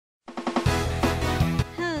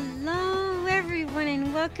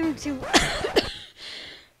welcome to...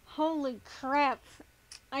 Holy crap.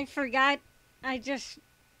 I forgot. I just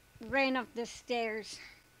ran up the stairs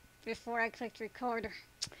before I clicked record.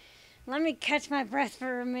 Let me catch my breath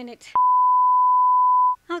for a minute.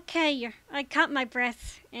 Okay, I caught my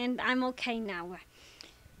breath and I'm okay now.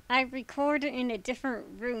 I record in a different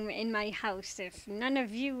room in my house if none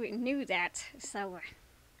of you knew that, so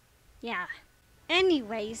yeah.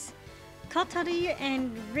 Anyways, Kotori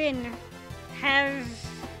and Rin have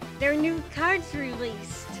their new cards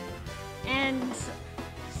released, and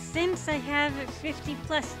since I have 50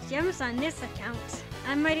 plus gems on this account,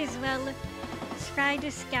 I might as well try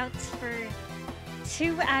to scout for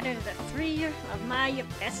 2 out of the 3 of my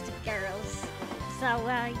best girls. So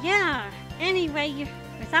yeah, anyway,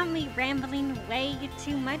 without me rambling way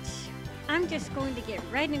too much, I'm just going to get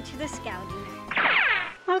right into the scouting.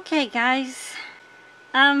 Okay guys,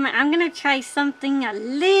 I'm gonna try something a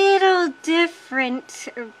little different.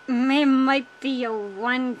 It might be a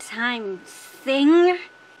one-time thing.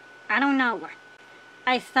 I don't know.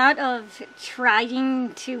 I thought of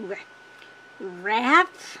trying to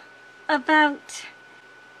rap about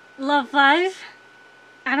Love Live.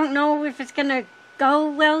 I don't know if it's gonna go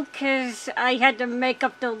well because I had to make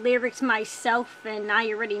up the lyrics myself and I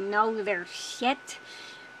already know their shit.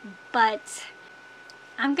 But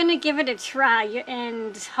I'm gonna give it a try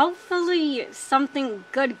and hopefully something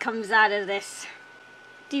good comes out of this.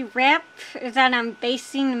 The rap that I'm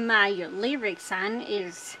basing my lyrics on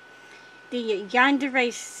is the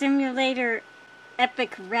Yandere Simulator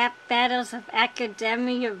Epic Rap Battles of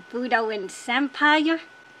Academi, Budo, and Senpai.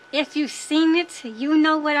 If you've seen it, you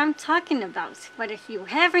know what I'm talking about. But if you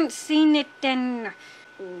haven't seen it, then,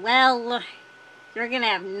 well, you're gonna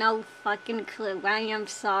have no fucking clue. I am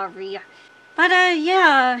sorry. But,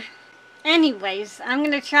 yeah. Anyways, I'm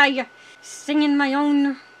gonna try singing my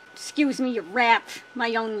own, rap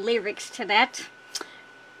my own lyrics to that.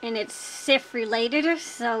 And it's SIF related,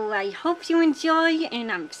 so I hope you enjoy,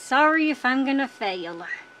 and I'm sorry if I'm gonna fail.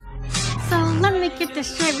 So let me get this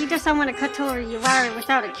straight, we just don't want to Kotori you are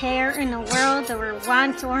without a care in the world or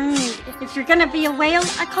want or need. If you're gonna be a whale,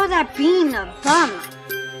 I call that being a bum.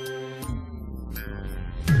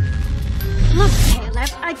 Look,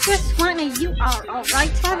 KLAB, I just want a UR,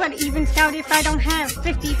 alright? Why would I even scout if I don't have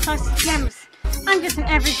 50 plus gems? I'm just an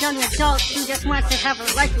average young adult who just wants to have a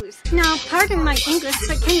waifus. Now, pardon my English,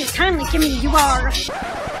 but can you kindly give me UR?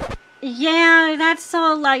 Yeah, that's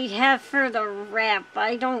all I have for the rap.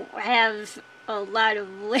 I don't have a lot of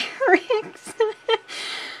lyrics.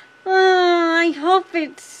 I hope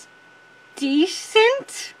it's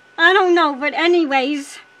decent? I don't know, but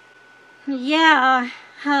anyways. Yeah.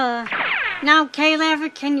 Now,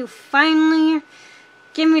 KLAB, can you finally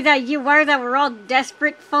give me that UR that we're all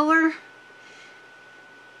desperate for?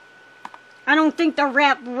 I don't think the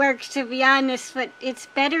rap works, to be honest, but it's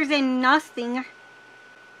better than nothing.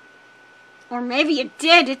 Or maybe it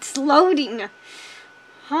did, it's loading.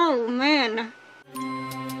 Oh, man.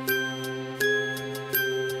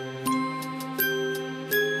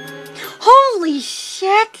 Holy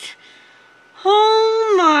shit!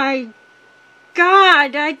 Oh my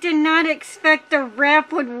god, I did not expect the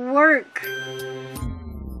rap would work.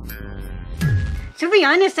 To be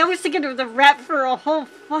honest, I was thinking of the rap for a whole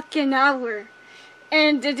fucking hour.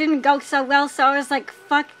 And it didn't go so well, so I was like,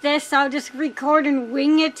 fuck this, I'll just record and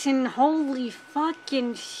wing it, and holy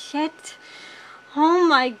fucking shit. Oh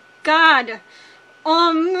my god.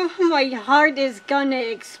 My heart is gonna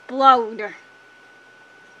explode.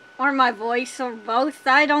 Or my voice, or both,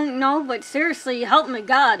 I don't know, but seriously, help me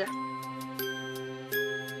God.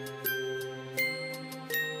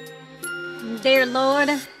 Dear Lord,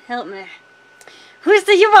 help me. Who's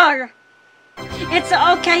the UR? It's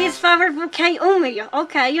okay, it's Flower Bouquet Umi,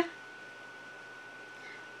 okay.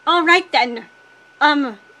 Alright then.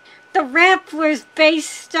 The rap was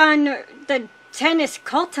based on the tennis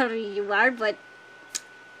Kotori UR, but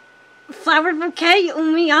Flower Bouquet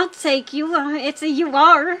Umi, I'll take you. It's a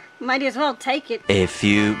UR. Might as well take it. A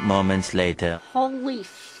few moments later. Holy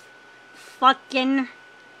fucking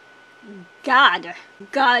God.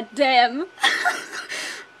 God damn.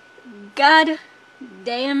 God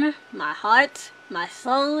damn my heart, my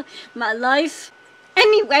soul, my life.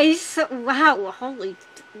 Anyways, wow, holy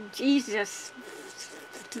Jesus.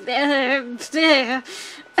 I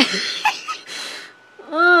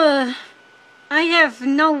have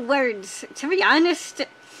no words. To be honest,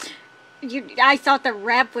 I thought the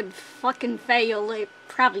rap would fucking fail. It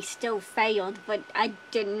probably still failed, but I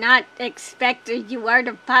did not expect a UR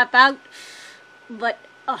to pop out. But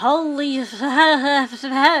holy...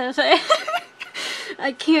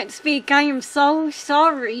 I can't speak. I am so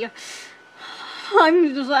sorry.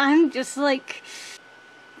 I'm just like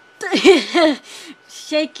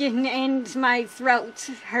shaking and my throat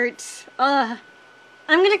hurts. I'm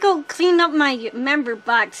gonna go clean up my member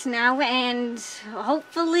box now and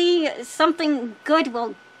hopefully something good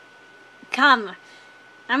will come.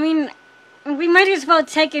 I mean, we might as well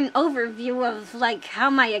take an overview of like how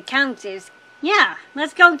my account is. Yeah,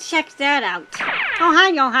 let's go check that out. Oh,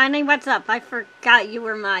 hi, Yohane. What's up? I forgot you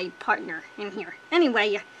were my partner in here.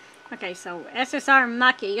 Anyway, okay, so SSR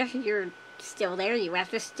Maki, you're still there. You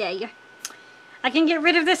have to stay. I can get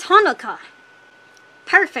rid of this Honoka.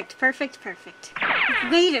 Perfect, perfect, perfect.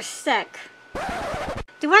 Wait a sec.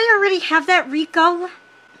 Do I already have that Rico?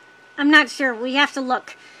 I'm not sure. We have to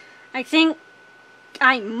look. I think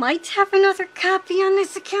I might have another copy on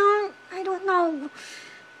this account. I don't know.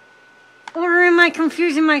 Or am I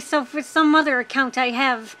confusing myself with some other account I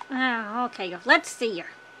have? Okay, let's see.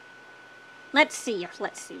 Let's see.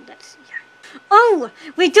 Oh,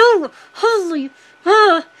 we do! Holy,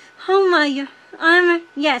 oh my,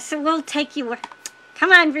 yes, we'll take you.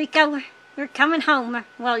 Come on, Rico. We're coming home.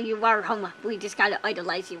 Well, you are home. We just gotta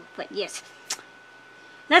idolize you, but yes.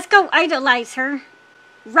 Let's go idolize her.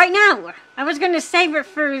 Right now. I was gonna save it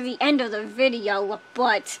for the end of the video,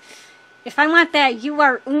 but if I want that You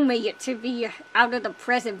Are Umi to be out of the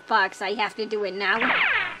present box, I have to do it now.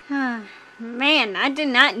 Man, I did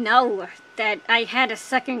not know that I had a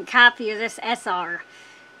second copy of this SR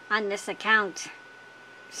on this account.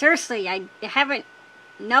 Seriously, I haven't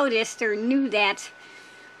noticed or knew that.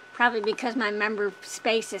 Probably because my member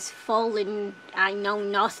space is full and I know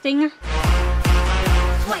nothing.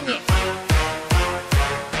 Swing it!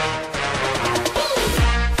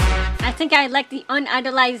 I think I like the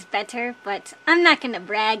unidolized better, but I'm not gonna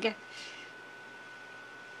brag.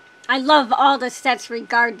 I love all the sets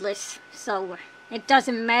regardless, so it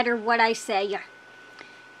doesn't matter what I say.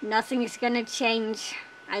 Nothing is gonna change.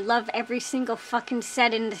 I love every single fucking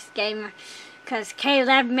set in this game, cause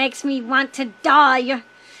KLAB makes me want to die,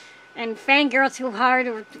 and fangirl too hard,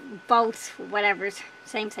 or both, whatever,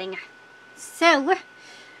 same thing. So,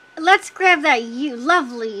 let's grab that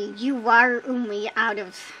lovely You Are Umi out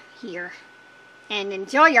of here and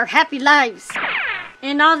enjoy your happy lives.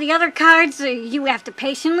 And all the other cards, you have to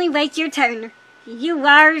patiently wait your turn.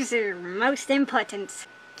 URs are most important.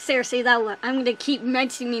 Seriously though, I'm gonna keep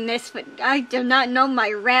mentioning this, but I do not know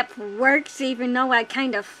my rap works, even though I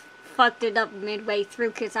kind of fucked it up midway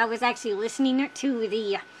through, because I was actually listening to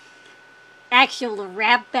the actual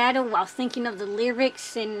rap battle while thinking of the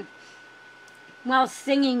lyrics and while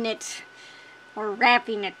singing it, or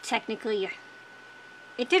rapping it technically.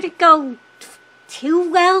 It didn't go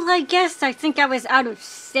too well, I guess. I think I was out of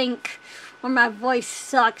sync, or my voice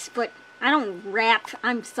sucks, but I don't rap.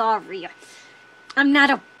 I'm sorry. I'm not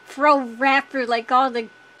a pro rapper like all the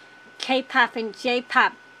K-pop and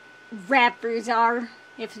J-pop rappers are,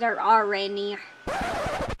 if there are any.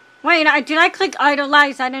 Wait, did I click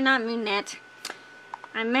idolize? I did not mean that.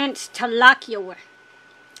 I meant to lock you.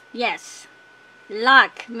 Yes.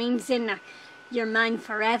 Lock means in your mind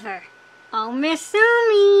forever. Oh, Miss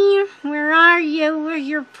Umi, where are you?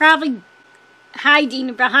 You're probably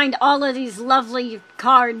hiding behind all of these lovely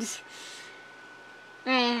cards.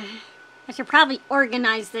 I should probably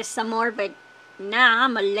organize this some more, but nah,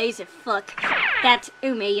 I'm a lazy fuck. That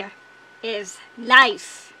Umi is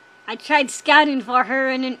life. I tried scouting for her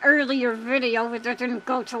in an earlier video, but that didn't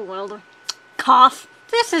go too well. Cough.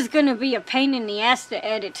 This is gonna be a pain in the ass to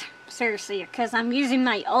edit. Seriously, because I'm using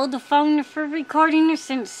my old phone for recording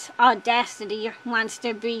since Audacity wants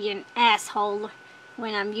to be an asshole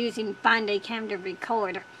when I'm using Bandicam to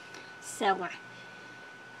record. So,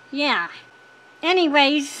 yeah.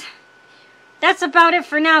 Anyways, that's about it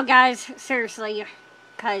for now, guys. Seriously,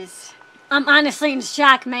 because I'm honestly in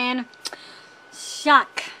shock, man.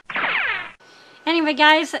 Shock. Anyway,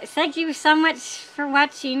 guys, thank you so much for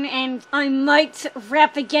watching, and I might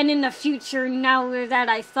rap again in the future now that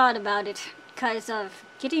I thought about it, because of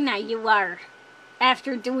getting that UR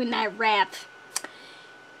after doing that rap.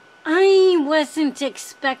 I wasn't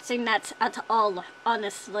expecting that at all,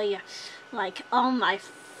 honestly. Like, oh my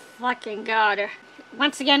fucking god.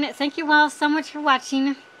 Once again, thank you all so much for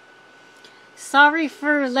watching. Sorry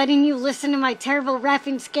for letting you listen to my terrible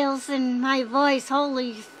rapping skills and my voice.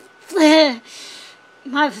 Holy...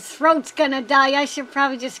 my throat's gonna die. I should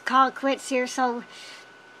probably just call it quits here, so...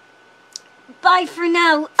 bye for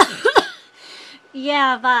now.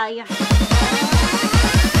 Yeah, bye.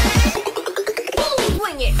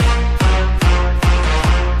 Swing it!